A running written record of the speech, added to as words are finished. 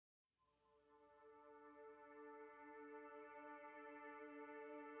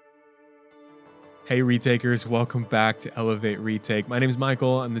Hey Retakers, welcome back to Elevate Retake. My name is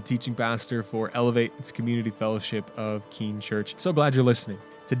Michael. I'm the teaching pastor for Elevate. It's Community Fellowship of Keene Church. So glad you're listening.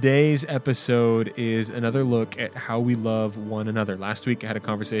 Today's episode is another look at how we love one another. Last week I had a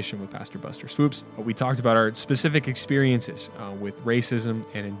conversation with Pastor Buster Swoops. We talked about our specific experiences with racism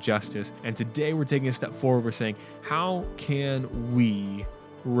and injustice. And today we're taking a step forward. We're saying, how can we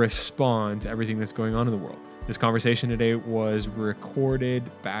respond to everything that's going on in the world? This conversation today was recorded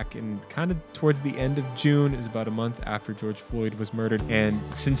back in kind of towards the end of June. It was about a month after George Floyd was murdered. And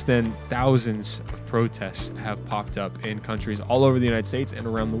since then, thousands of protests have popped up in countries all over the United States and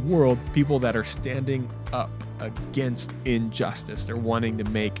around the world. People that are standing up against injustice. They're wanting to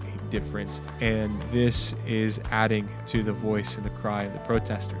make a difference. And this is adding to the voice and the cry of the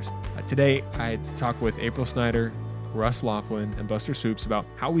protesters. Today, I talked with April Snyder, Russ Laughlin, and Buster Swoops about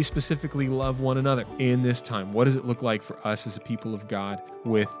how we specifically love one another in this time. What does it look like for us as a people of God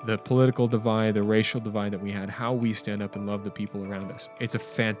with the political divide, the racial divide that we had, how we stand up and love the people around us? It's a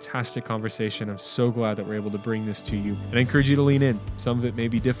fantastic conversation. I'm so glad that we're able to bring this to you. And I encourage you to lean in. Some of it may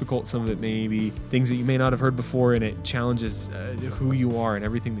be difficult. Some of it may be things that you may not have heard before, and it challenges who you are and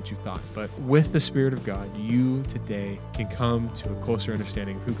everything that you thought. But with the Spirit of God, you today can come to a closer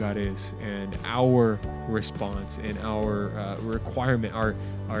understanding of who God is and our response and our requirement,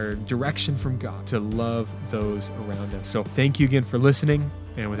 our direction from God to love those around us. So thank you again for listening.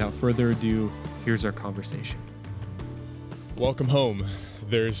 And without further ado, here's our conversation. Welcome home.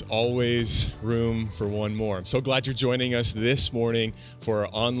 There's always room for one more. I'm so glad you're joining us this morning for our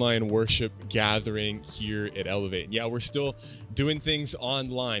online worship gathering here at Elevate. And yeah, we're still doing things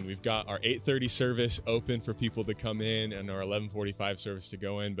online. We've got our 8:30 service open for people to come in and our 11:45 service to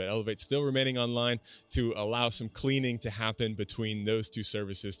go in, but Elevate's still remaining online to allow some cleaning to happen between those two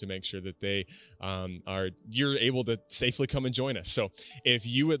services to make sure that you're able to safely come and join us. So if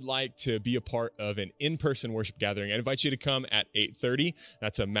you would like to be a part of an in-person worship gathering, I invite you to come at 8:30.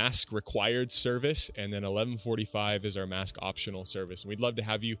 That's a mask required service, and then 11:45 is our mask optional service. And we'd love to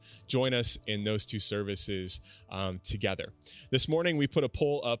have you join us in those two services together. This morning, we put a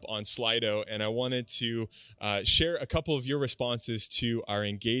poll up on Slido, and I wanted to share a couple of your responses to our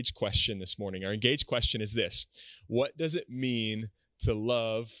Engage question this morning. Our Engage question is this: what does it mean to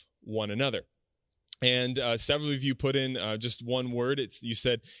love one another? And several of you put in just one word. You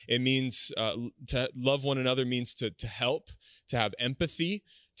said it means to love one another means to help, to have empathy,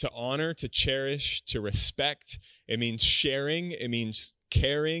 to honor, to cherish, to respect. It means sharing. It means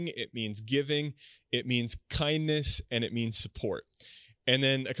caring. It means giving. It means kindness, and it means support. And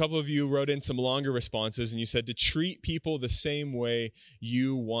then a couple of you wrote in some longer responses, and you said to treat people the same way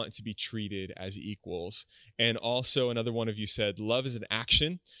you want to be treated as equals. And also another one of you said love is an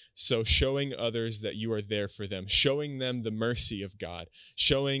action, so showing others that you are there for them, showing them the mercy of God,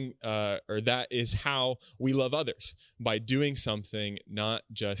 or that is how we love others, by doing something, not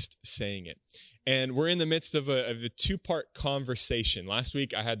just saying it. And we're in the midst of a two-part conversation. Last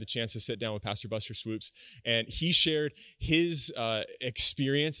week, I had the chance to sit down with Pastor Buster Swoops, and he shared his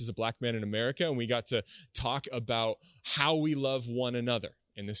experience as a black man in America, and we got to talk about how we love one another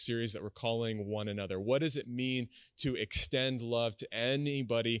in this series that we're calling One Another. What does it mean to extend love to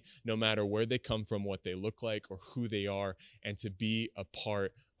anybody, no matter where they come from, what they look like, or who they are, and to be a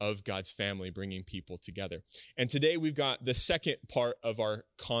part of God's family, bringing people together. And today we've got the second part of our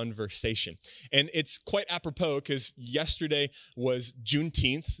conversation. And it's quite apropos because yesterday was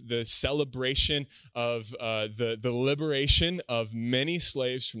Juneteenth, the celebration of the liberation of many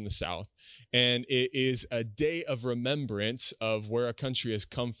slaves from the South. And it is a day of remembrance of where our country has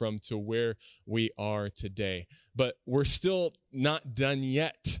come from to where we are today. But we're still not done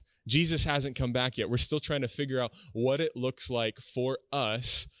yet. Jesus hasn't come back yet. We're still trying to figure out what it looks like for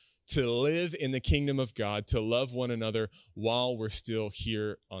us to live in the kingdom of God, to love one another while we're still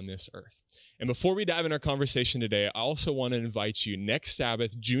here on this earth. And before we dive in our conversation today, I also want to invite you next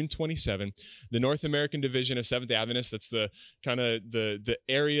Sabbath, June 27, the North American Division of Seventh-day Adventists. That's the kind of the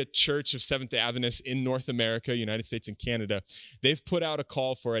area church of Seventh-day Adventists in North America, United States and Canada. They've put out a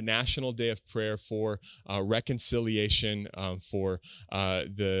call for a national day of prayer for reconciliation, for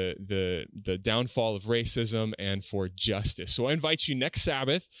the downfall of racism, and for justice. So I invite you next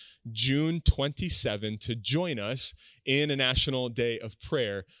Sabbath, June 27, to join us in a national day of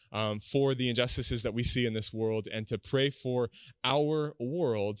prayer for the injustices that we see in this world, and to pray for our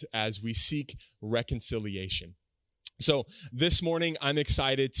world as we seek reconciliation. So this morning, I'm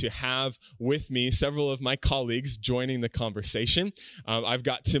excited to have with me several of my colleagues joining the conversation. I've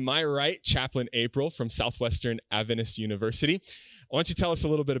got to my right, Chaplain April from Southwestern Adventist University. Why don't you tell us a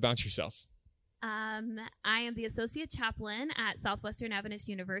little bit about yourself? I am the associate chaplain at Southwestern Adventist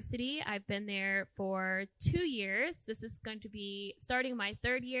University. I've been there for 2 years. This is going to be starting my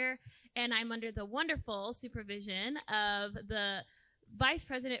 3rd year, and I'm under the wonderful supervision of the Vice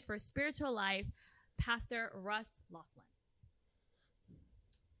President for Spiritual Life, Pastor Russ Laughlin.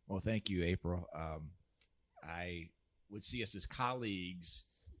 Well, thank you, April. I would see us as colleagues,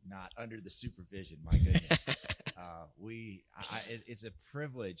 not under the supervision. My goodness. It's a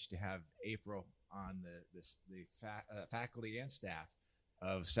privilege to have April on the faculty and staff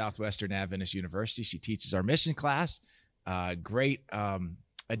of Southwestern Adventist University. She teaches our mission class. Great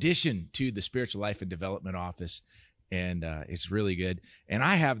addition to the Spiritual Life and Development Office, and it's really good. And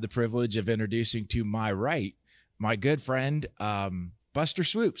I have the privilege of introducing to my right my good friend Buster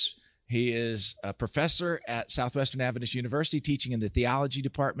Swoops. He is a professor at Southwestern Adventist University, teaching in the theology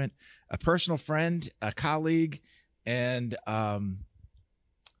department, a personal friend, a colleague, and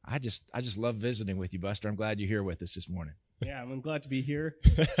I just love visiting with you, Buster. I'm glad you're here with us this morning. Yeah, I'm glad to be here.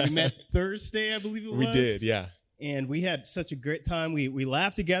 We met Thursday, I believe it was. We did, yeah. And we had such a great time. We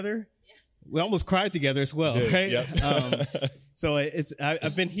laughed together. We almost cried together as well, right? Yep. So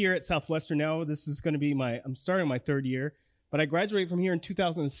I've been here at Southwestern now. This is going to be I'm starting my 3rd year. But I graduated from here in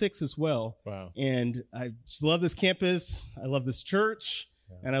 2006 as well. Wow. And I just love this campus. I love this church.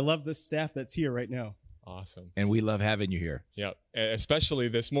 And I love the staff that's here right now. Awesome. And we love having you here. Yep. Especially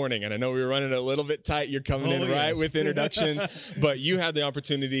this morning. And I know we were running a little bit tight. You're coming in right with introductions. But you had the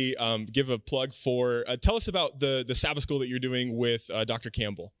opportunity, give a plug for, tell us about the Sabbath school that you're doing with Dr.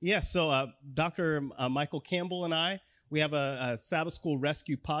 Campbell. Yeah, so Dr. Michael Campbell and I, we have a Sabbath School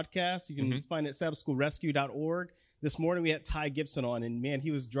Rescue podcast. You can find it at sabbathschoolrescue.org. This morning we had Ty Gibson on, and man,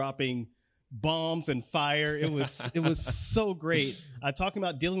 he was dropping bombs and fire. It was so great. Talking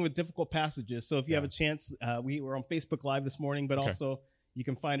about dealing with difficult passages. So if you have a chance, we were on Facebook Live this morning, but also you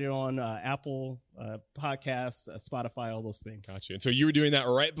can find it on Apple Podcasts, Spotify, all those things. Gotcha. And so you were doing that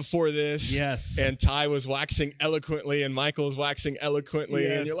right before this. Yes. And Ty was waxing eloquently, and Michael was waxing eloquently.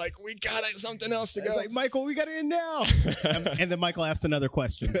 Yes. And you're like, we got something else to go. It's like, Michael, we got it in now. And then Michael asked another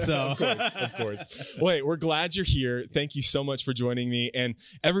question. So Of course. Well, hey, we're glad you're here. Thank you so much for joining me. And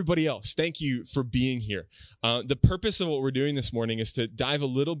everybody else, thank you for being here. The purpose of what we're doing this morning is to dive a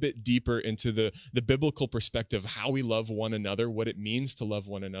little bit deeper into the biblical perspective of how we love one another, what it means to love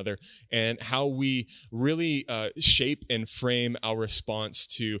one another, and how we really shape and frame our response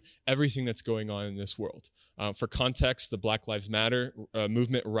to everything that's going on in this world. For context, the Black Lives Matter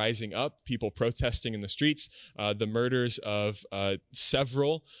movement rising up, people protesting in the streets, the murders of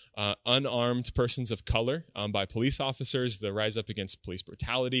several unarmed persons of color by police officers, the rise up against police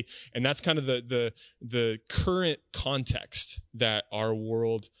brutality. And that's kind of the current context that our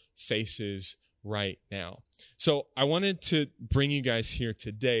world faces right now. So I wanted to bring you guys here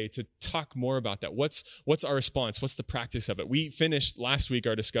today to talk more about that. What's our response? What's the practice of it? We finished last week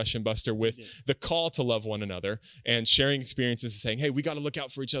our discussion, Buster, with the call to love one another and sharing experiences and saying, hey, we got to look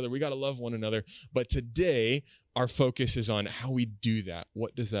out for each other. We got to love one another. But today, our focus is on how we do that.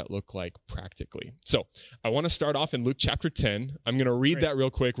 What does that look like practically? So I want to start off in Luke chapter 10. I'm going to read that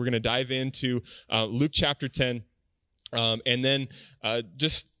real quick. We're going to dive into Luke chapter 10 and then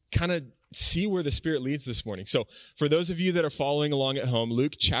just kind of see where the Spirit leads this morning. So for those of you that are following along at home,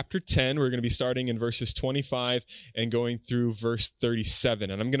 Luke chapter 10, we're going to be starting in verses 25 and going through verse 37.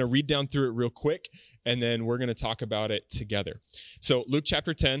 And I'm going to read down through it real quick, and then we're going to talk about it together. So Luke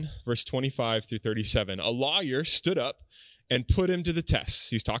chapter 10, verse 25 through 37. A lawyer stood up and put him to the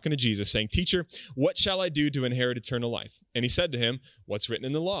test. He's talking to Jesus, saying, "Teacher, what shall I do to inherit eternal life?" And he said to him, "What's written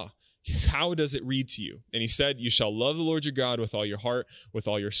in the law? How does it read to you?" And he said, "You shall love the Lord your God with all your heart, with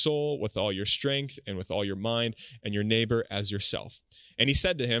all your soul, with all your strength, and with all your mind, and your neighbor as yourself." And he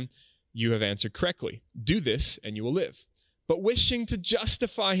said to him, "You have answered correctly. Do this, and you will live." But wishing to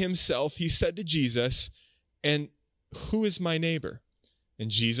justify himself, he said to Jesus, "And who is my neighbor?" And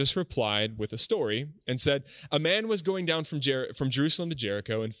Jesus replied with a story and said, "A man was going down from Jerusalem to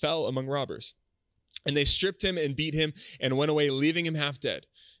Jericho and fell among robbers. And they stripped him and beat him and went away, leaving him half dead.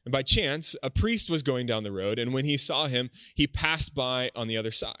 And by chance, a priest was going down the road, and when he saw him, he passed by on the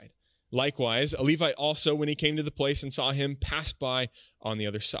other side. Likewise, a Levite also, when he came to the place and saw him, passed by on the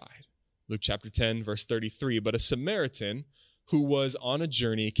other side." Luke chapter 10, verse 33. But a Samaritan who was on a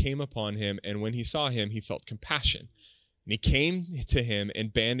journey came upon him, and when he saw him, he felt compassion. And he came to him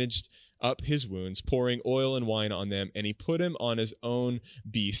and bandaged up his wounds, pouring oil and wine on them, and he put him on his own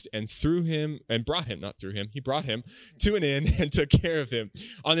beast and brought him to an inn and took care of him.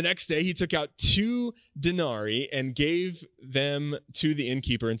 On the next day, he took out 2 denarii and gave them to the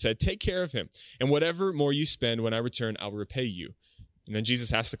innkeeper and said, "Take care of him, and whatever more you spend when I return, I'll repay you." And then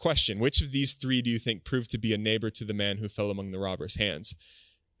Jesus asked the question, which of these three do you think proved to be a neighbor to the man who fell among the robbers' hands?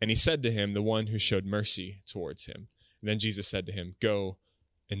 And he said to him, the one who showed mercy towards him. And then Jesus said to him, go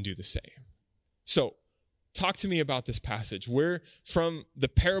and do the same. So talk to me about this passage. Where, from the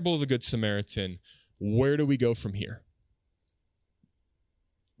parable of the Good Samaritan, where do we go from here?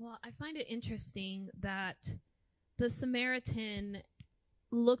 Well, I find it interesting that the Samaritan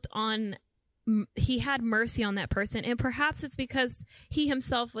looked on, he had mercy on that person. And perhaps it's because he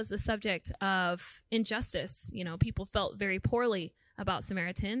himself was the subject of injustice. You know, people felt very poorly about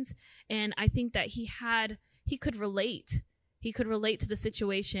Samaritans. And I think that he could relate. He could relate to the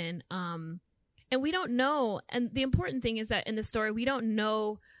situation. And we don't know. And the important thing is that in the story, we don't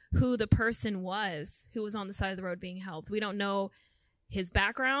know who the person was who was on the side of the road being helped. We don't know his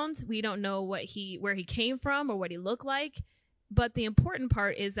background. We don't know where he came from or what he looked like. But the important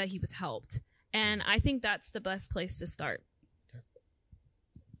part is that he was helped. And I think that's the best place to start.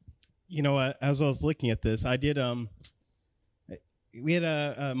 You know, as I was looking at this, I did, we had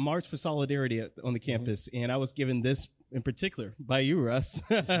a March for Solidarity on the campus, and I was given this in particular by you, Russ.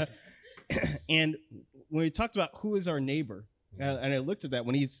 And when we talked about who is our neighbor, and I looked at that,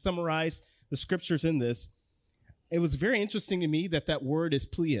 when he summarized the scriptures in this, it was very interesting to me that word is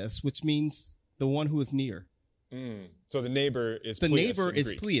pleas, which means the one who is near. So the neighbor is the pleas neighbor in is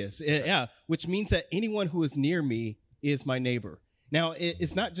Greek. pleas, yeah, which means that anyone who is near me is my neighbor. Now,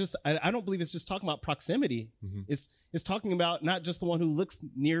 it's not just, I don't believe it's just talking about proximity. It's talking about not just the one who looks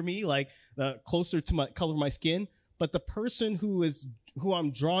near me, like closer to my color of my skin, but the person who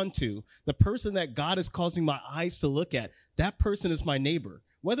I'm drawn to, the person that God is causing my eyes to look at. That person is my neighbor.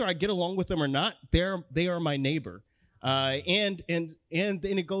 Whether I get along with them or not, they are my neighbor. And then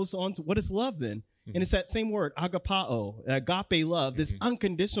it goes on to, what is love then? And it's that same word, agapao, agape love, this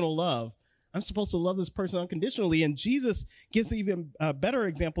unconditional love. I'm supposed to love this person unconditionally. And Jesus gives even a better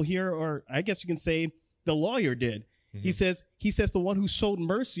example here, or I guess you can say the lawyer did. He says the one who showed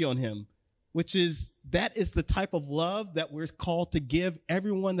mercy on him, that is the type of love that we're called to give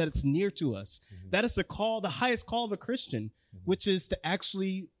everyone that is near to us. That is the highest call of a Christian, which is to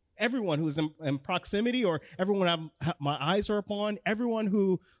actually everyone who is in proximity, or everyone my eyes are upon, everyone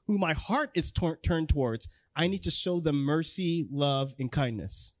who my heart is turned towards. I need to show them mercy, love, and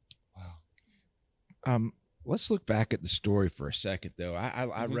kindness. Let's look back at the story for a second, though.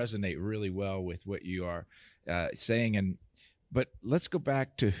 I resonate really well with what you are saying, but let's go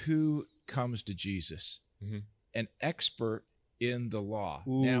back to who comes to Jesus, an expert in the law.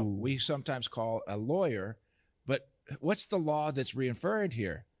 Ooh. Now, we sometimes call a lawyer, but what's the law that's referred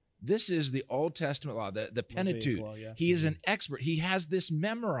here? This is the Old Testament law, the Pentateuch. Law, yeah. He is an expert. He has this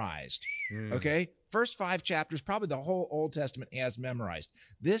memorized. Okay? First 5 chapters, probably the whole Old Testament he has memorized.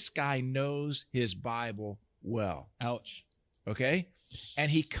 This guy knows his Bible well. Ouch. Okay? And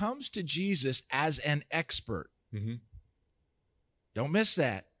he comes to Jesus as an expert. Don't miss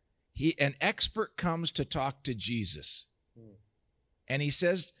that. An expert comes to talk to Jesus. And he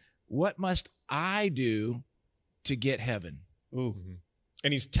says, what must I do to get heaven? Ooh.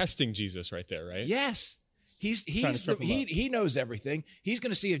 And he's testing Jesus right there, right? Yes. He knows everything. He's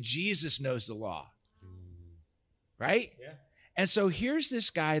going to see if Jesus knows the law. Right? Yeah. And so here's this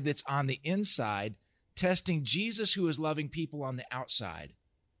guy that's on the inside testing Jesus, who is loving people on the outside.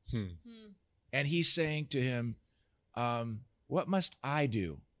 And he's saying to him, what must I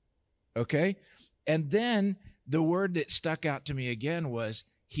do? Okay? And then the word that stuck out to me again was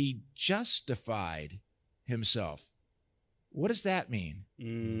he justified himself. What does that mean?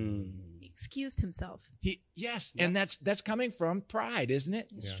 He excused himself. Yes, and that's coming from pride, isn't it?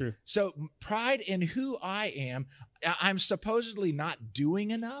 It's true. So pride in who I am, I'm supposedly not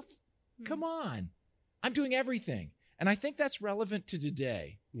doing enough? Come on. I'm doing everything. And I think that's relevant to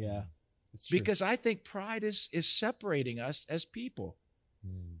today. Yeah. It's true. Because I think pride is separating us as people.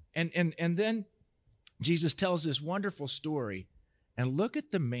 And then Jesus tells this wonderful story, and look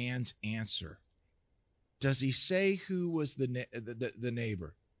at the man's answer. Does he say who was the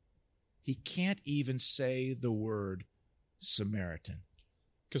neighbor? He can't even say the word Samaritan.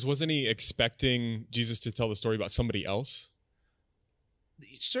 Because wasn't he expecting Jesus to tell the story about somebody else?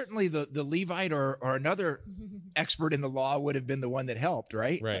 Certainly the Levite or another expert in the law would have been the one that helped,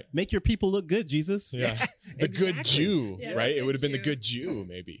 right? Right. Make your people look good, Jesus. Yeah. The good Exactly. Jew, Yeah, right? the It would have been the Jew. good Jew,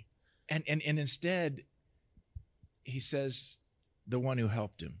 maybe. And instead, he says the one who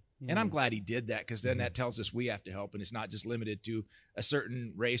helped him. And I'm glad he did that, because then that tells us we have to help, and it's not just limited to a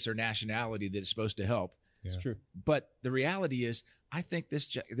certain race or nationality that is supposed to help. It's true. But the reality is, I think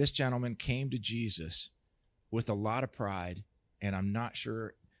this gentleman came to Jesus with a lot of pride, and I'm not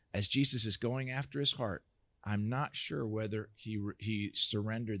sure, as Jesus is going after his heart, I'm not sure whether he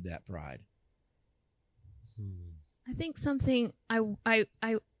surrendered that pride. I think something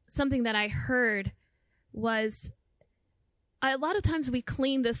something that I heard was a lot of times we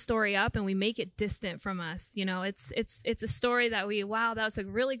clean this story up and we make it distant from us. You know, it's a story that wow, that was a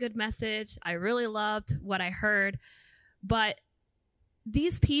really good message. I really loved what I heard. But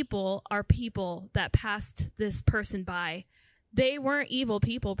these people are people that passed this person by. They weren't evil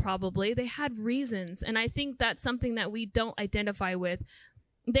people, probably. They had reasons. And I think that's something that we don't identify with.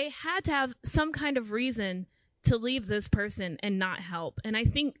 They had to have some kind of reason to leave this person and not help. And I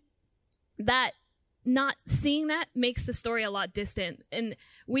think that not seeing that makes the story a lot distant. And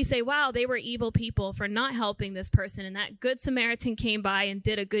we say, wow, they were evil people for not helping this person. And that good Samaritan came by and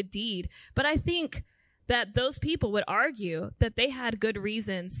did a good deed. But I think that those people would argue that they had good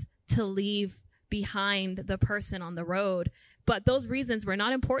reasons to leave behind the person on the road. But those reasons were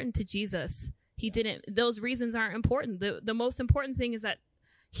not important to Jesus. Those reasons aren't important. The most important thing is that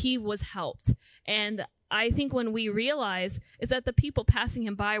he was helped. And I think when we realize is that the people passing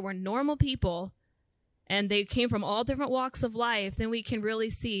him by were normal people and they came from all different walks of life, then we can really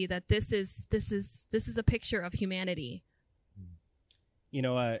see that this is a picture of humanity. You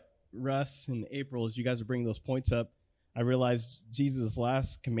know, Russ and April, as you guys are bringing those points up, I realized Jesus'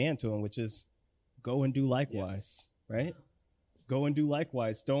 last command to him, which is go and do likewise, right? Go and do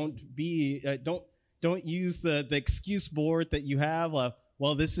likewise. Don't use the excuse board that you have.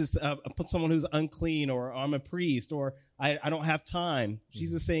 Well, this is someone who's unclean, or I'm a priest, or I don't have time.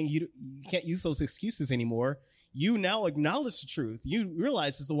 Jesus is saying you can't use those excuses anymore. You now acknowledge the truth. You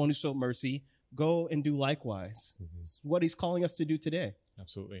realize it's the one who showed mercy. Go and do likewise. It's what he's calling us to do today.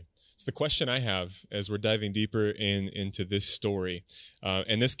 Absolutely. So the question I have as we're diving deeper into this story,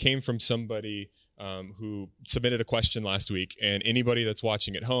 and this came from somebody who submitted a question last week. And anybody that's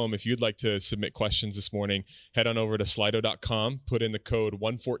watching at home, if you'd like to submit questions this morning, head on over to slido.com, put in the code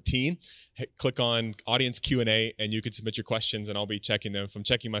 114, click on audience Q&A, and you can submit your questions and I'll be checking them. If I'm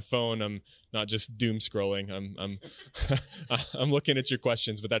checking my phone, I'm not just doom scrolling. I'm I'm looking at your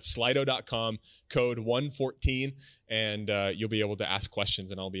questions, but that's slido.com, code 114, and you'll be able to ask questions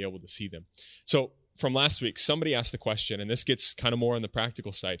and I'll be able to see them. So from last week, somebody asked the question, and this gets kind of more on the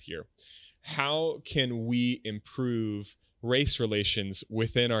practical side here. How can we improve race relations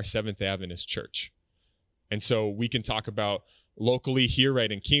within our Seventh Adventist Church? And so we can talk about locally here,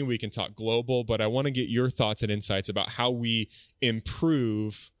 right, in Keene. We can talk global, but I want to get your thoughts and insights about how we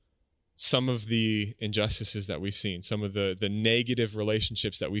improve some of the injustices that we've seen, some of the negative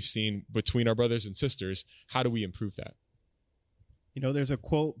relationships that we've seen between our brothers and sisters. How do we improve that? You know, there's a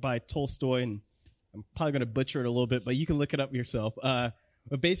quote by Tolstoy, and I'm probably going to butcher it a little bit, but you can look it up yourself.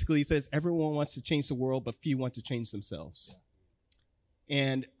 But basically, he says, everyone wants to change the world, but few want to change themselves.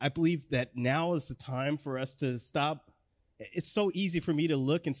 And I believe that now is the time for us to stop. It's so easy for me to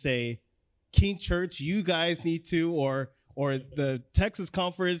look and say, Keene Church, you guys need to, or the Texas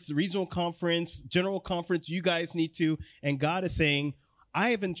Conference, Regional Conference, General Conference, you guys need to. And God is saying, I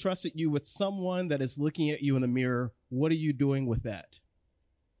have entrusted you with someone that is looking at you in the mirror. What are you doing with that?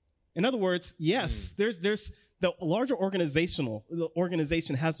 In other words, yes, there's the larger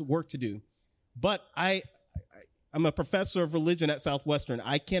organization has work to do, but I'm a professor of religion at Southwestern.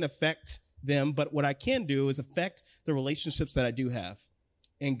 I can't affect them, but what I can do is affect the relationships that I do have.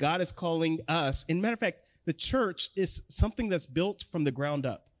 And God is calling us. And matter of fact, the church is something that's built from the ground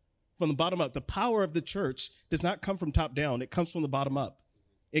up, from the bottom up. The power of the church does not come from top down. It comes from the bottom up.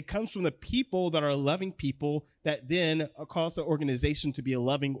 It comes from the people that are loving people that then cause the organization to be a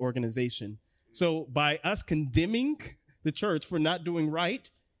loving organization. So by us condemning the church for not doing right,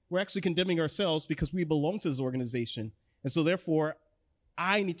 we're actually condemning ourselves because we belong to this organization. And so therefore,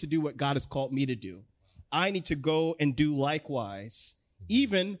 I need to do what God has called me to do. I need to go and do likewise,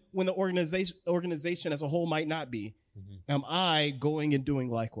 even when the organization as a whole might not be. Am I going and doing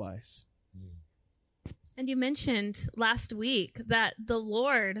likewise? And you mentioned last week that the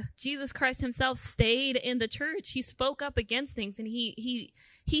Lord, Jesus Christ himself, stayed in the church. He spoke up against things, and he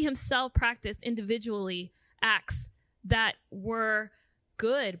himself practiced individually acts that were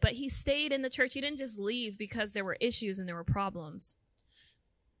good, but he stayed in the church. He didn't just leave because there were issues and there were problems.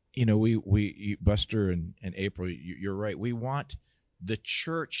 You know, we Buster and April, you're right. We want the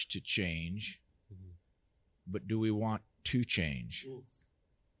church to change, but do we want to change?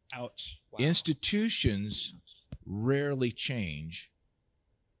 Ouch. Wow. Institutions rarely change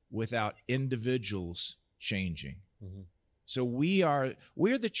without individuals changing. So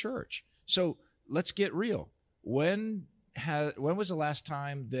we're the church. So let's get real. When was the last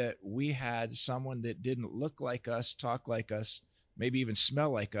time that we had someone that didn't look like us, talk like us, maybe even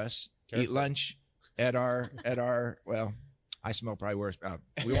smell like us, eat lunch at our well, I smell probably worse.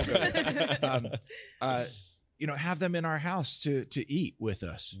 We won't go there. Have them in our house to eat with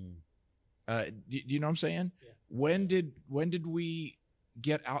us. Do you know what I'm saying? Yeah. When did we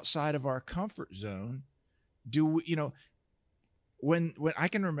get outside of our comfort zone? Do we, when I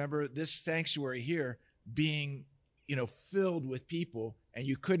can remember this sanctuary here being, filled with people, and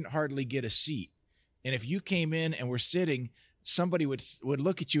you couldn't hardly get a seat. And if you came in and were sitting, somebody would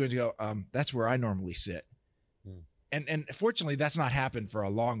look at you and go, that's where I normally sit. And fortunately, that's not happened for a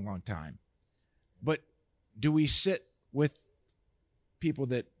long, long time. But do we sit with people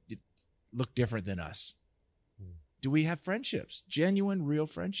that look different than us? Do we have friendships, genuine, real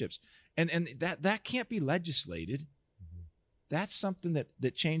friendships? And that can't be legislated. That's something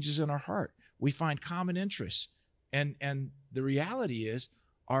that changes in our heart. We find common interests. And the reality is,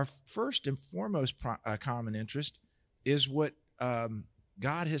 our first and foremost common interest is what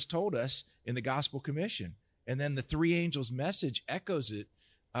God has told us in the Gospel Commission. And then the three angels' message echoes it,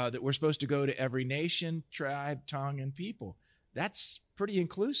 that we're supposed to go to every nation, tribe, tongue, and people. That's pretty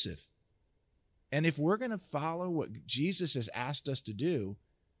inclusive. And if we're going to follow what Jesus has asked us to do,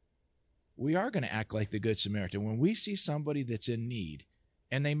 we are going to act like the Good Samaritan. When we see somebody that's in need,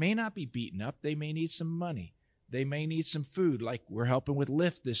 and they may not be beaten up, they may need some money, they may need some food, like we're helping with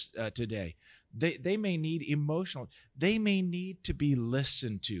Lyft this today. They may need emotional, they may need to be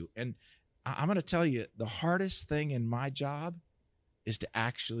listened to. And I'm going to tell you, the hardest thing in my job is to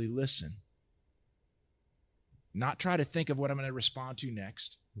actually listen. Not try to think of what I'm going to respond to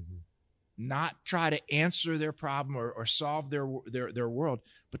next. Not try to answer their problem or solve their world,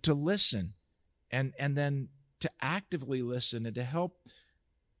 but to listen and then to actively listen and to help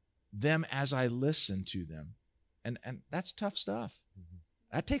them as I listen to them. And that's tough stuff.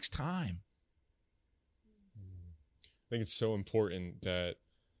 That takes time. I think it's so important that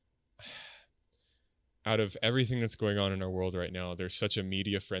out of everything that's going on in our world right now, there's such a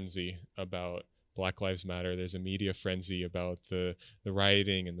media frenzy about Black Lives Matter. There's a media frenzy about the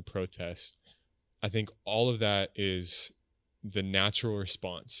rioting and the protests. I think all of that is the natural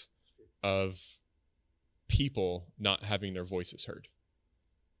response of people not having their voices heard.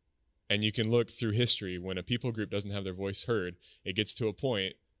 And you can look through history, when a people group doesn't have their voice heard, it gets to a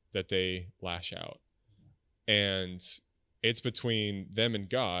point that they lash out. And it's between them and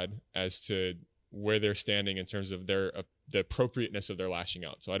God as to where they're standing in terms of the appropriateness of their lashing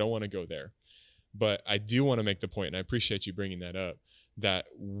out. So I don't want to go there. But I do want to make the point, and I appreciate you bringing that up, that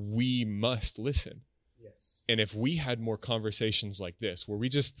we must listen. Yes. And if we had more conversations like this, where we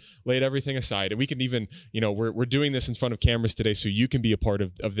just laid everything aside, and we can even, we're doing this in front of cameras today so you can be a part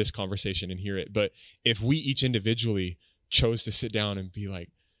of this conversation and hear it. But if we each individually chose to sit down and be like,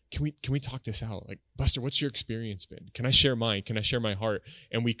 can we talk this out? Like, Buster, what's your experience been? Can I share mine? Can I share my heart?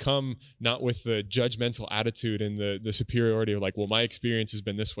 And we come not with the judgmental attitude and the superiority of like, well, my experience has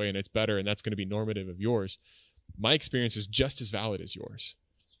been this way and it's better, and that's going to be normative of yours. My experience is just as valid as yours.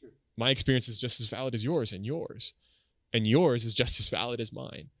 My experience is just as valid as yours, and yours is just as valid as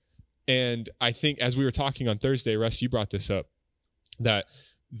mine. And I think, as we were talking on Thursday, Russ, you brought this up, that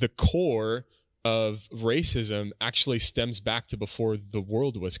the core of racism actually stems back to before the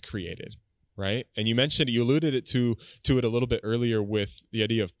world was created, right? And you mentioned it, you alluded to it a little bit earlier with the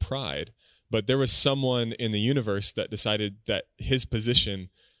idea of pride, but there was someone in the universe that decided that his position,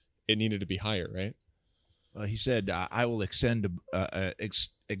 it needed to be higher, right? Well, he said, I will exalt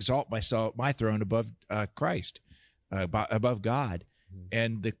my throne above Christ, above God.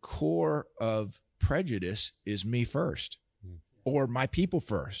 And the core of prejudice is me first, or my people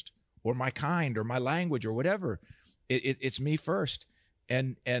first, or my kind, or my language, or whatever. It's me first.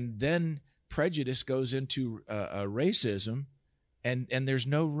 And then prejudice goes into racism, and there's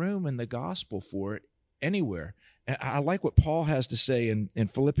no room in the gospel for it anywhere. And I like what Paul has to say in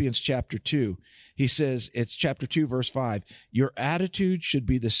Philippians chapter 2. He says, it's chapter 2, verse 5, your attitude should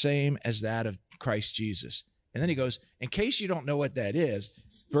be the same as that of Christ Jesus. And then he goes, in case you don't know what that is,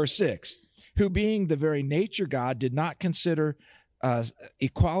 verse 6, who being the very nature God did not consider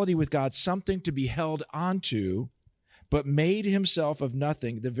equality with God something to be held onto, but made himself of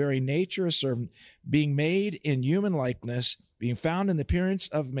nothing, the very nature of servant, being made in human likeness, being found in the appearance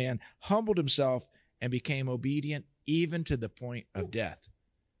of man, humbled himself and became obedient even to the point of death.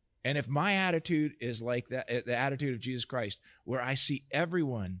 And if my attitude is like that, the attitude of Jesus Christ, where I see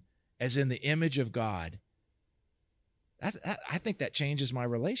everyone as in the image of God, I think that changes my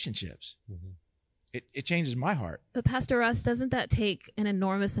relationships. It changes my heart. But Pastor Russ, doesn't that take an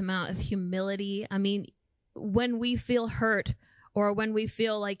enormous amount of humility? I mean, when we feel hurt or when we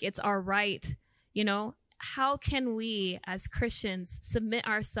feel like it's our right, how can we as Christians submit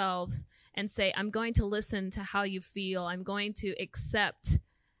ourselves and say, I'm going to listen to how you feel. I'm going to accept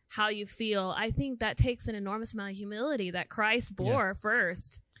how you feel. I think that takes an enormous amount of humility that Christ bore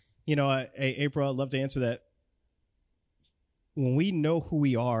first. You know, April, I'd love to answer that. When we know who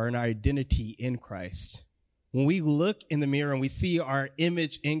we are and our identity in Christ, when we look in the mirror and we see our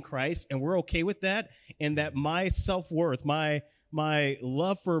image in Christ and we're okay with that, and that my self-worth, my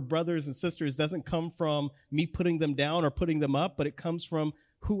love for brothers and sisters doesn't come from me putting them down or putting them up, but it comes from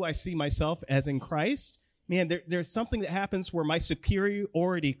who I see myself as in Christ, man, there's something that happens where my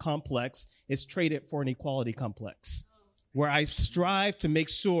superiority complex is traded for an equality complex, where I strive to make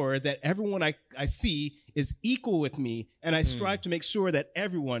sure that everyone I see is equal with me, and I strive to make sure that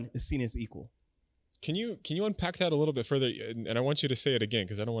everyone is seen as equal. Can you unpack that a little bit further? And I want you to say it again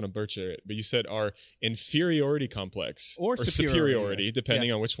because I don't want to butcher it. But you said our inferiority complex or superiority,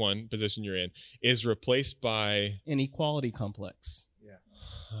 depending on which position you're in, is replaced by an equality complex. Yeah,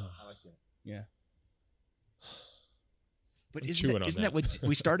 I like that. Yeah. But isn't that what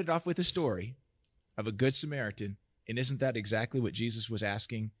we started off with, a story of a good Samaritan? And isn't that exactly what Jesus was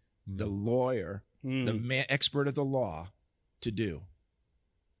asking the lawyer, the expert of the law, to do?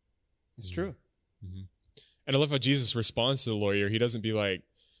 It's true. Mm-hmm. And I love how Jesus responds to the lawyer. He doesn't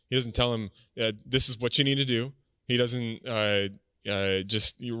tell him, this is what you need to do. He doesn't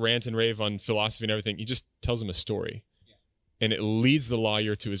just rant and rave on philosophy and everything. He just tells him a story. Yeah. And it leads the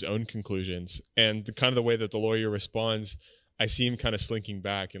lawyer to his own conclusions. And the way that the lawyer responds, I see him kind of slinking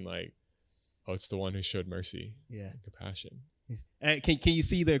back and like, oh, it's the one who showed mercy and compassion. Can you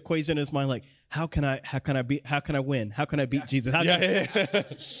see the equation in his mind? Like, how can I win? How can I beat Jesus?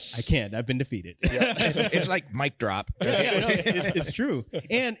 I can't. I've been defeated. Yeah. It's like mic drop. It's true.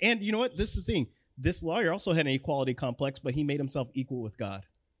 And you know what? This is the thing. This lawyer also had an equality complex, but he made himself equal with God.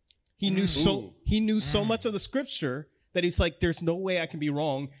 He knew so much of the scripture that he's like, there's no way I can be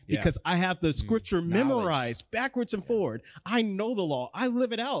wrong because I have the scripture memorized backwards and forward. I know the law. I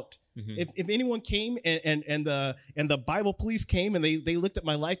live it out. Mm-hmm. If anyone came and the Bible police came and they looked at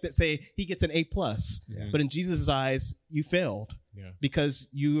my life that say he gets an A+, but in Jesus' eyes you failed because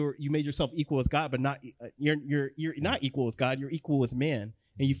you made yourself equal with God, but you're not equal with God. You're equal with man,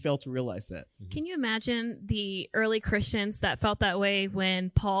 and you failed to realize that. Can you imagine the early Christians that felt that way when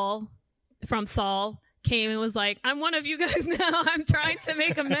Paul from Saul came and was like, I'm one of you guys now. I'm trying to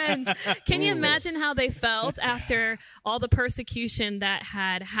make amends. Can you imagine how they felt after all the persecution that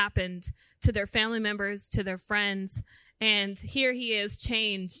had happened to their family members, to their friends? And here he is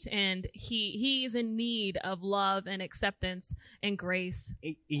changed, and he's in need of love and acceptance and grace.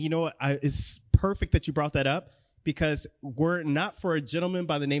 You know what? It's perfect that you brought that up, because were it not for a gentleman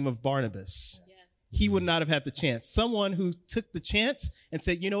by the name of Barnabas, he would not have had the chance. Someone who took the chance and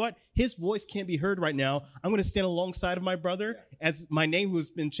said, you know what? His voice can't be heard right now. I'm going to stand alongside of my brother as my name, who's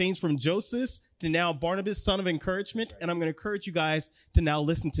been changed from Joseph to now Barnabas, son of encouragement. And I'm going to encourage you guys to now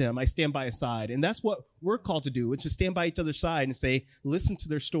listen to him. I stand by his side. And that's what we're called to do, which is stand by each other's side and say, listen to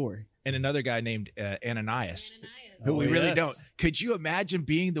their story. And another guy named Ananias. Who we really don't. Could you imagine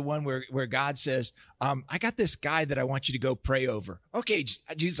being the one where God says, I got this guy that I want you to go pray over. Okay,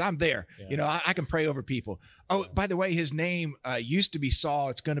 Jesus, I'm there. Yeah. You know, I can pray over people. Oh, by the way, his name used to be Saul.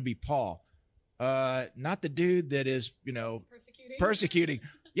 It's going to be Paul. Not the dude that is, persecuting.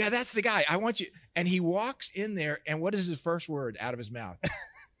 Yeah, that's the guy. I want you. And he walks in there, and what is his first word out of his mouth?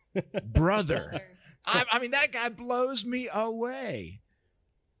 Brother. I mean, that guy blows me away.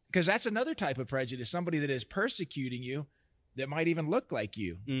 Because that's another type of prejudice, somebody that is persecuting you that might even look like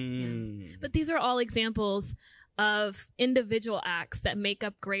you. Yeah. But these are all examples of individual acts that make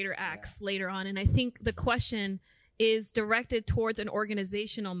up greater acts later on. And I think the question is directed towards an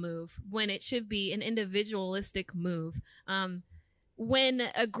organizational move when it should be an individualistic move. When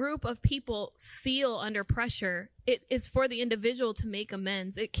a group of people feel under pressure, it is for the individual to make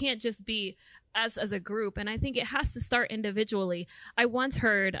amends. It can't just be us as a group. And I think it has to start individually. I once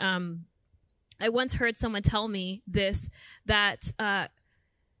heard someone tell me this, that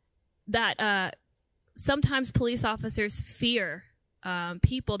sometimes police officers fear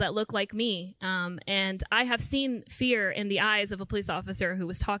people that look like me. And I have seen fear in the eyes of a police officer who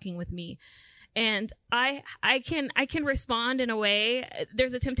was talking with me. And I can respond in a way.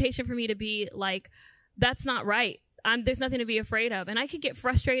 There's a temptation for me to be like, that's not right. There's nothing to be afraid of. And I could get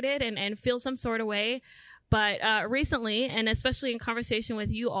frustrated and feel some sort of way. But recently, and especially in conversation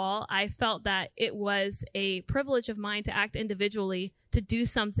with you all, I felt that it was a privilege of mine to act individually, to do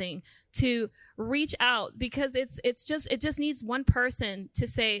something, to reach out, because it just needs one person to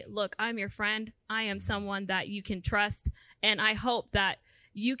say, look, I'm your friend. I am someone that you can trust. And I hope that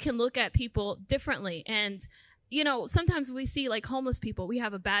you can look at people differently. And sometimes we see like homeless people. We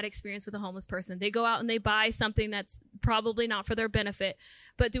have a bad experience with a homeless person. They go out and they buy something that's probably not for their benefit.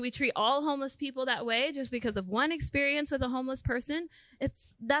 But do we treat all homeless people that way just because of one experience with a homeless person?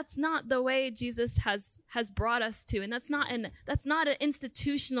 That's not the way Jesus has brought us to. And that's not an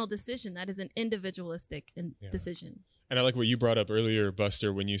institutional decision. That is an individualistic decision. And I like what you brought up earlier,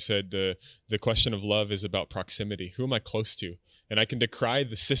 Buster, when you said the question of love is about proximity. Who am I close to? And I can decry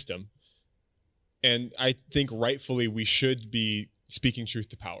the system. And I think rightfully we should be speaking truth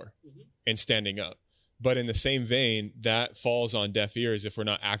to power and standing up. But in the same vein, that falls on deaf ears if we're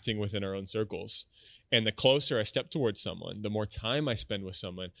not acting within our own circles. And the closer I step towards someone, the more time I spend with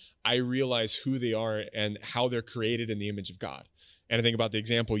someone, I realize who they are and how they're created in the image of God. And I think about the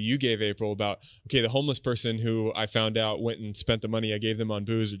example you gave, April, about, okay, the homeless person who I found out went and spent the money I gave them on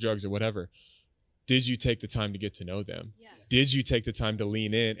booze or drugs or whatever. Did you take the time to get to know them? Yes. Did you take the time to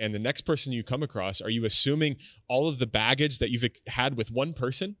lean in? And the next person you come across, are you assuming all of the baggage that you've had with one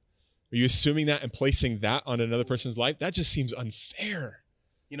person? Are you assuming that and placing that on another person's life? That just seems unfair.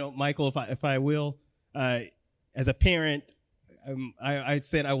 Michael, if I will, as a parent, I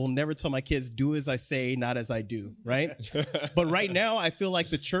said I will never tell my kids, do as I say, not as I do, right? But right now, I feel like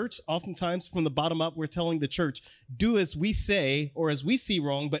the church, oftentimes from the bottom up, we're telling the church, do as we say or as we see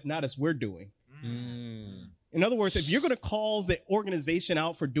wrong, but not as we're doing. In other words, if you're going to call the organization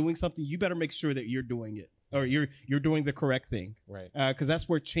out for doing something, you better make sure that you're doing it or you're doing the correct thing. Right. Because that's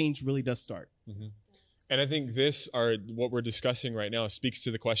where change really does start. Mm-hmm. And I think what we're discussing right now speaks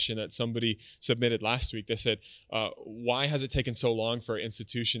to the question that somebody submitted last week. They said, why has it taken so long for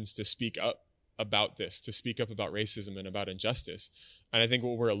institutions to speak up about this, to speak up about racism and about injustice? And I think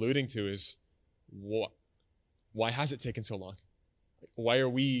what we're alluding to is, why has it taken so long? Why are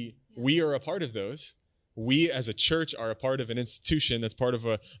we are a part of those. We as a church are a part of an institution that's part of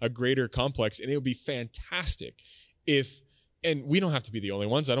a greater complex. And it would be fantastic and we don't have to be the only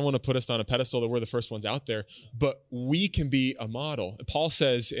ones. I don't want to put us on a pedestal that we're the first ones out there, but we can be a model. Paul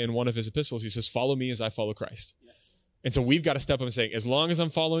says in one of his epistles, he says, follow me as I follow Christ. Yes. And so we've got to step up and say, as long as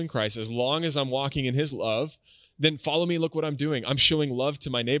I'm following Christ, as long as I'm walking in his love, then follow me. Look what I'm doing. I'm showing love to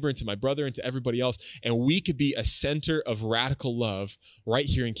my neighbor and to my brother and to everybody else. And we could be a center of radical love right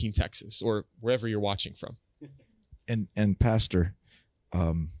here in Keene, Texas, or wherever you're watching from. And Pastor,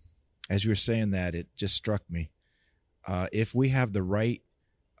 as you were saying that, it just struck me. If we have the right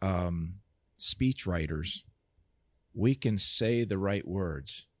speech writers, we can say the right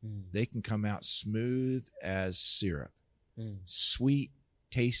words. They can come out smooth as syrup, sweet,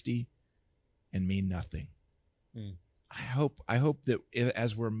 tasty, and mean nothing. I hope that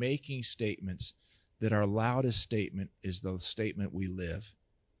as we're making statements, that our loudest statement is the statement we live.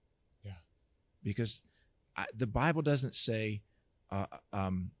 Yeah. Because the Bible doesn't say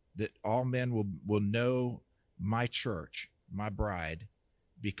that all men will know my church, my bride,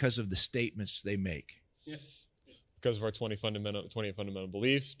 because of the statements they make. Yeah. Because of our 28 fundamental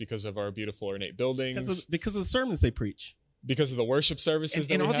beliefs, because of our beautiful ornate buildings. Because of the sermons they preach. Because of the worship services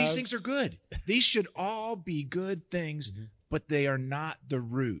and all these things are good. These should all be good things, but they are not the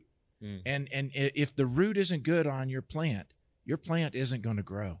root. And if the root isn't good on your plant isn't going to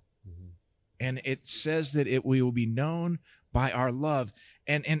grow. And it says that we will be known by our love.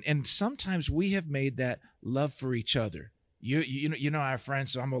 And sometimes we have made that love for each other. You know our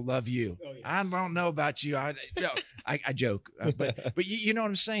friends, so I'm gonna love you. Oh, yeah. I don't know about you. I joke, but you know what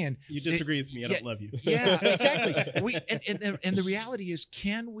I'm saying. You disagree with me. I don't love you. Yeah, exactly. And the reality is,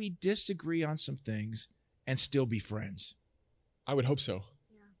 can we disagree on some things and still be friends? I would hope so.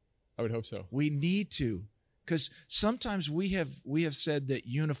 Yeah. I would hope so. We need to, because sometimes we have said that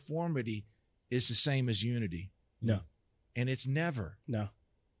uniformity is the same as unity. No, and it's never. No.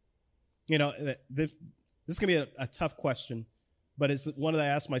 This is going to be a tough question, but it's one that I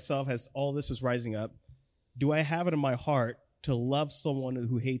ask myself as all this is rising up. Do I have it in my heart to love someone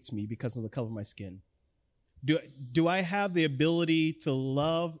who hates me because of the color of my skin? Do I have the ability to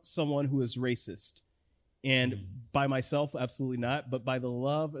love someone who is racist? And by myself, absolutely not. But by the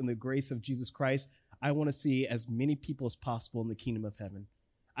love and the grace of Jesus Christ, I want to see as many people as possible in the kingdom of heaven.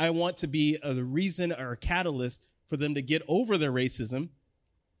 I want to be the reason or a catalyst for them to get over their racism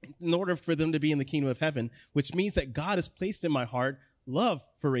in order for them to be in the kingdom of heaven, which means that God has placed in my heart love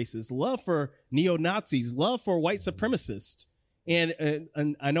for racists, love for neo-Nazis, love for white supremacists. And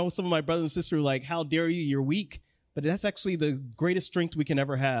I know some of my brothers and sisters are like, how dare you, you're weak. But that's actually the greatest strength we can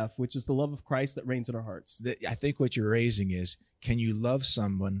ever have, which is the love of Christ that reigns in our hearts. I think what you're raising is, can you love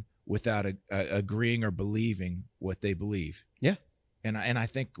someone without agreeing or believing what they believe? Yeah. And I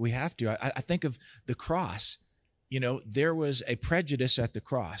think we have to. I think of the cross. there was a prejudice at the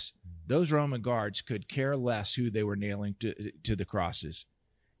cross. Those Roman guards could care less who they were nailing to the crosses.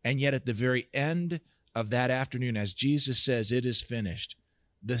 And yet at the very end of that afternoon, as Jesus says, "It is finished,"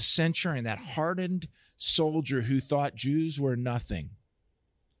 the centurion, that hardened soldier who thought Jews were nothing,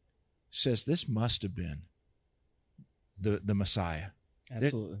 says, "This must have been the Messiah."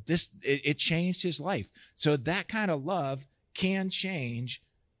 Absolutely. It changed his life. So that kind of love can change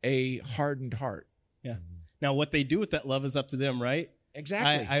a hardened heart. Yeah. Now, what they do with that love is up to them, right?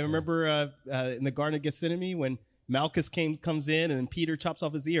 Exactly. I remember in the Garden of Gethsemane when Malchus comes in and Peter chops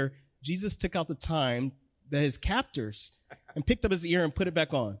off his ear. Jesus took out the time that his captors and picked up his ear and put it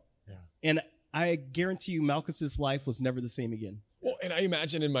back on. Yeah. And I guarantee you, Malchus's life was never the same again. Well, and I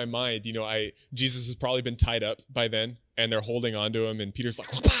imagine in my mind, Jesus has probably been tied up by then, and they're holding on to him, and Peter's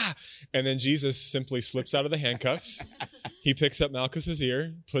like, "Whoopah!" And then Jesus simply slips out of the handcuffs. He picks up Malchus's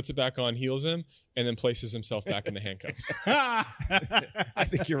ear, puts it back on, heals him, and then places himself back in the handcuffs. I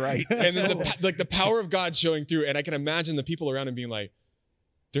think you're right. And then the power of God showing through, and I can imagine the people around him being like,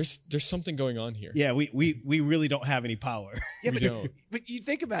 "There's something going on here." Yeah, we really don't have any power. Yeah, We don't. but you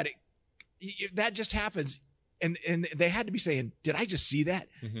think about it, that just happens. And they had to be saying, "Did I just see that?"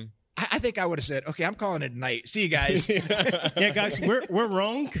 Mm-hmm. I think I would have said, "Okay, I'm calling it a night. See you guys." Yeah, guys, we're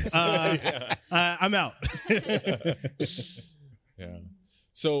wrong. I'm out. Yeah.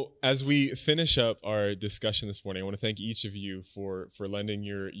 So as we finish up our discussion this morning, I want to thank each of you for lending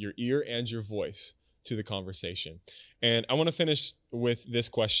your ear and your voice to the conversation. And I want to finish with this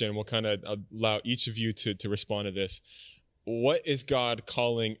question. We'll kind of allow each of you to respond to this. What is God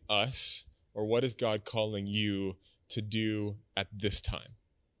calling us, or what is God calling you to do at this time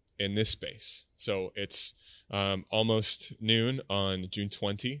in this space? So it's almost noon on June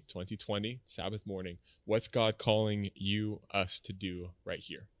 20, 2020, Sabbath morning. What's God calling us to do right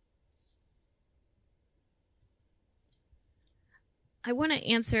here? I want to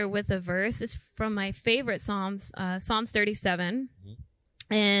answer with a verse. It's from my favorite Psalms, Psalms 37.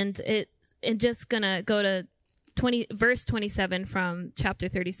 Mm-hmm. And it just going to go to verse 27 from chapter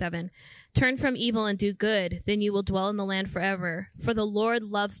 37. "Turn from evil and do good, then you will dwell in the land forever. For the Lord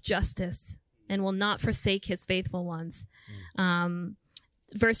loves justice and will not forsake his faithful ones."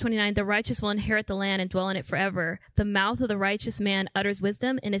 Verse 29, "The righteous will inherit the land and dwell in it forever. The mouth of the righteous man utters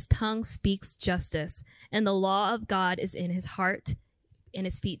wisdom, and his tongue speaks justice. And the law of God is in his heart, and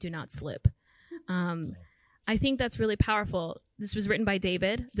his feet do not slip." I think that's really powerful. This was written by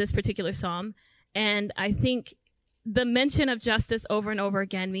David, this particular psalm. And I think the mention of justice over and over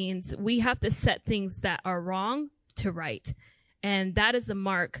again means we have to set things that are wrong to right. And that is the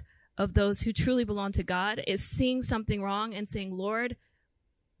mark of those who truly belong to God, is seeing something wrong and saying, "Lord,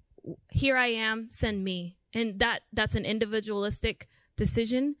 here I am, send me." And that's an individualistic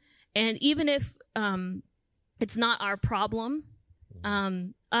decision. And even if it's not our problem,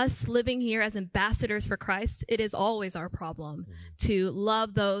 us living here as ambassadors for Christ, it is always our problem to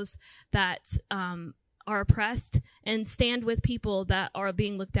love those that are oppressed and stand with people that are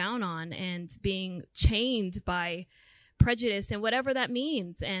being looked down on and being chained by prejudice and whatever that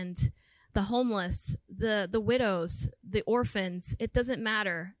means. And the homeless, the widows, the orphans, it doesn't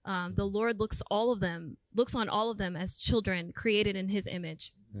matter. The Lord looks on all of them as children created in his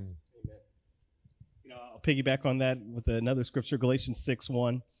image. Amen. I'll piggyback on that with another scripture, Galatians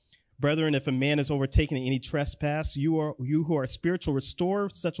 6:1. "Brethren, if a man is overtaken in any trespass, you who are spiritual, restore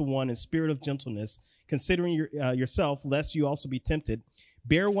such a one in spirit of gentleness, considering yourself, lest you also be tempted.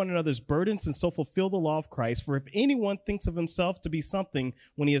 Bear one another's burdens, and so fulfill the law of Christ. For if anyone thinks of himself to be something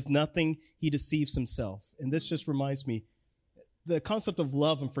when he is nothing, he deceives himself." And this just reminds me, the concept of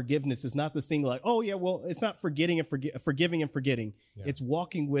love and forgiveness is not this thing like, oh yeah, well, it's not forgiving and forgetting. Yeah. It's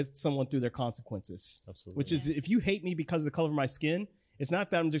walking with someone through their consequences. Absolutely. Which is, if you hate me because of the color of my skin, it's not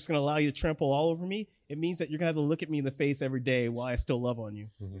that I'm just going to allow you to trample all over me. It means that you're going to have to look at me in the face every day while I still love on you.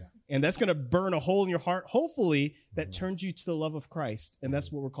 Mm-hmm. And that's going to burn a hole in your heart, hopefully, that turns you to the love of Christ. And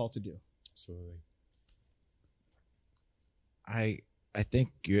that's what we're called to do. Absolutely. I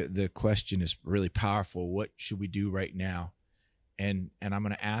think the question is really powerful. What should we do right now? And I'm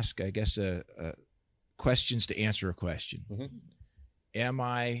going to ask, I guess, questions to answer a question. Mm-hmm. Am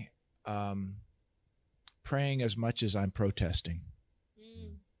I praying as much as I'm protesting?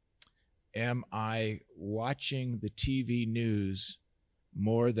 Am I watching the TV news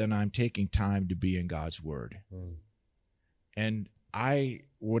more than I'm taking time to be in God's Word? And I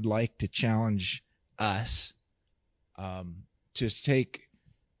would like to challenge us to take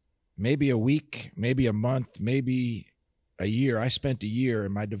maybe a week, maybe a month, maybe a year. I spent a year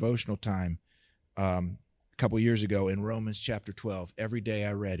in my devotional time a couple years ago in Romans chapter 12. Every day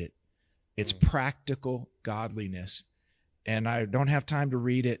I read it. It's practical godliness. And I don't have time to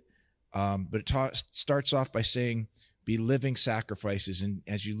read it, but it starts off by saying, be living sacrifices. And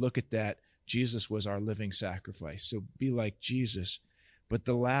as you look at that, Jesus was our living sacrifice. So be like Jesus. But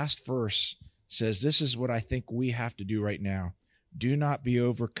the last verse says, this is what I think we have to do right now. Do not be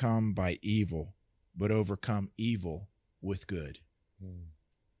overcome by evil, but overcome evil with good.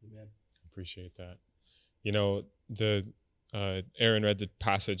 Amen. Appreciate that. You know, Aaron read the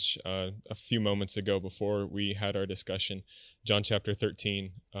passage a few moments ago before we had our discussion. John chapter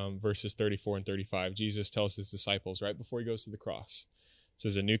 13, verses 34 and 35. Jesus tells his disciples right before he goes to the cross,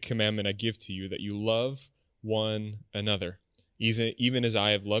 says, a new commandment I give to you, that you love one another, even as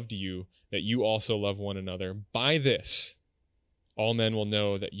I have loved you, that you also love one another. By this, all men will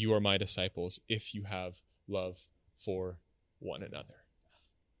know that you are my disciples, if you have love for one another.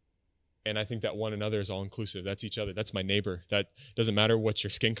 And I think that one another is all inclusive. That's each other. That's my neighbor. That doesn't matter what your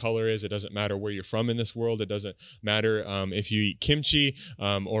skin color is. It doesn't matter where you're from in this world. It doesn't matter if you eat kimchi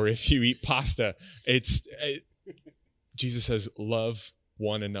or if you eat pasta. Jesus says, love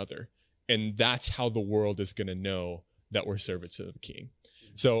one another. And that's how the world is going to know that we're servants of the King.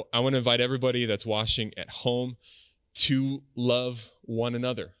 So I want to invite everybody that's watching at home to love one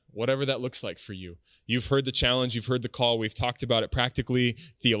another, whatever that looks like for you. You've heard the challenge, you've heard the call, we've talked about it practically,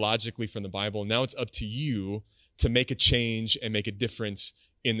 theologically from the Bible. Now it's up to you to make a change and make a difference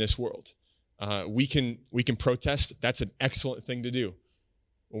in this world. We can protest. That's an excellent thing to do.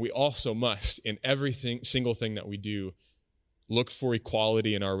 We also must, in every single thing that we do, look for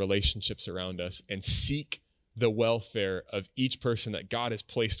equality in our relationships around us and seek the welfare of each person that God has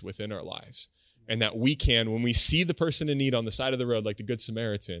placed within our lives. And that we can, when we see the person in need on the side of the road, like the Good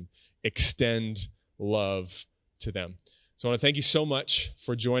Samaritan, extend love to them. So I want to thank you so much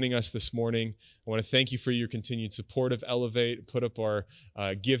for joining us this morning. I want to thank you for your continued support of Elevate. Put up our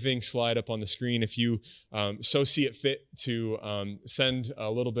giving slide up on the screen. If you so see it fit to send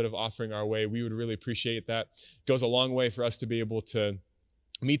a little bit of offering our way, we would really appreciate that. It goes a long way for us to be able to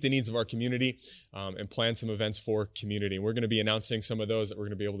meet the needs of our community and plan some events for community. We're going to be announcing some of those that we're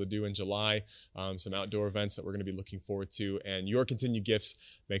going to be able to do in July, some outdoor events that we're going to be looking forward to, and your continued gifts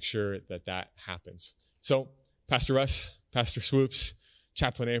make sure that that happens. So Pastor Russ, Pastor Swoops,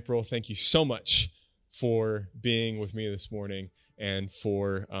 Chaplain April, thank you so much for being with me this morning and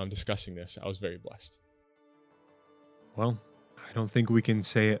for discussing this. I was very blessed. Well, I don't think we can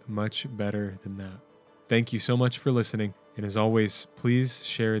say it much better than that. Thank you so much for listening. And as always, please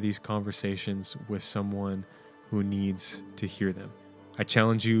share these conversations with someone who needs to hear them. I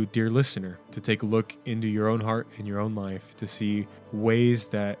challenge you, dear listener, to take a look into your own heart and your own life to see ways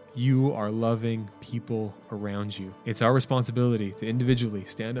that you are loving people around you. It's our responsibility to individually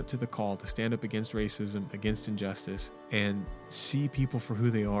stand up to the call, to stand up against racism, against injustice, and see people for who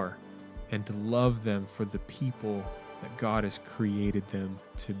they are, and to love them for the people that God has created them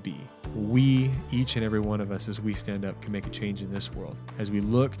to be. We, each and every one of us, as we stand up, can make a change in this world as we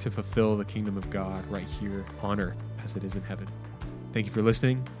look to fulfill the kingdom of God right here on earth as it is in heaven. Thank you for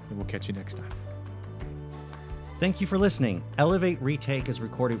listening, and we'll catch you next time. Thank you for listening. Elevate Retake is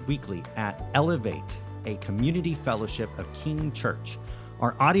recorded weekly at Elevate, a community fellowship of King Church.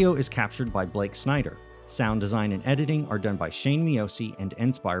 Our audio is captured by Blake Snyder. Sound design and editing are done by Shane Miosi and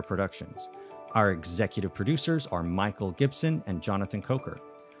Inspire Productions. Our executive producers are Michael Gibson and Jonathan Coker.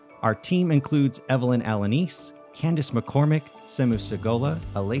 Our team includes Evelyn Alanis, Candice McCormick, Semu Segola,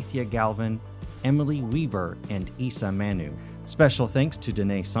 Alethea Galvin, Emily Weaver, and Isa Manu. Special thanks to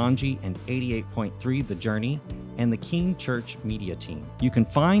Danae Sanji and 88.3 The Journey and the King Church Media Team. You can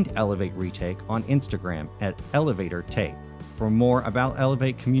find Elevate Retake on Instagram at Elevator Take. For more about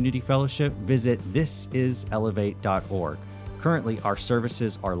Elevate Community Fellowship, visit thisiselevate.org. Currently, our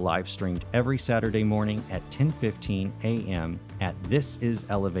services are live streamed every Saturday morning at 10:15 a.m. at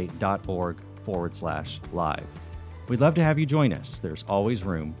thisiselevate.org/live. We'd love to have you join us. There's always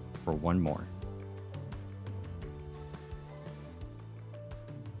room for one more.